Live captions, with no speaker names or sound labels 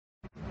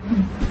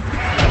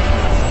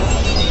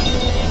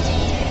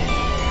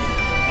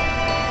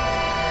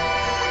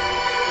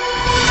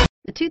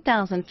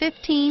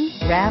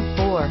2015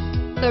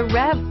 RAV4. The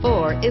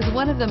RAV4 is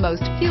one of the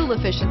most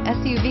fuel-efficient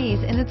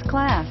SUVs in its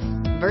class.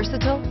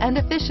 Versatile and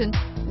efficient,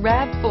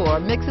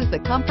 RAV4 mixes the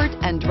comfort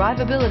and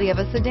drivability of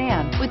a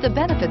sedan with the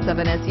benefits of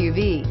an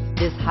SUV.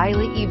 This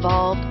highly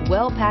evolved,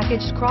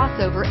 well-packaged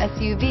crossover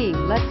SUV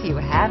lets you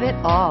have it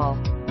all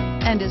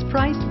and is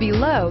priced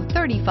below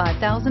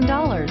 $35,000.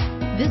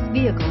 This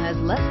vehicle has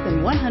less than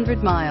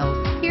 100 miles.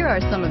 Here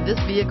are some of this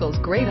vehicle's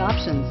great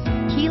options: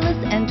 keyless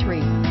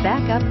entry,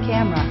 backup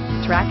camera,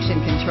 traction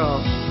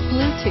control,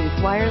 Bluetooth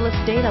wireless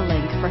data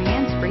link for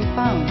hands-free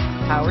phone,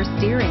 power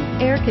steering,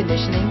 air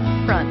conditioning,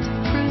 front,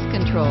 cruise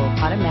control,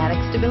 automatic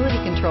stability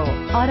control,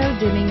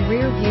 auto-dimming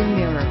rear view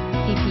mirror,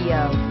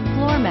 PPO,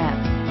 floor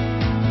mats.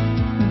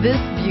 This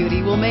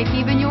beauty will make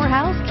even your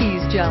house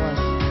keys jealous.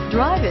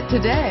 Drive it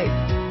today.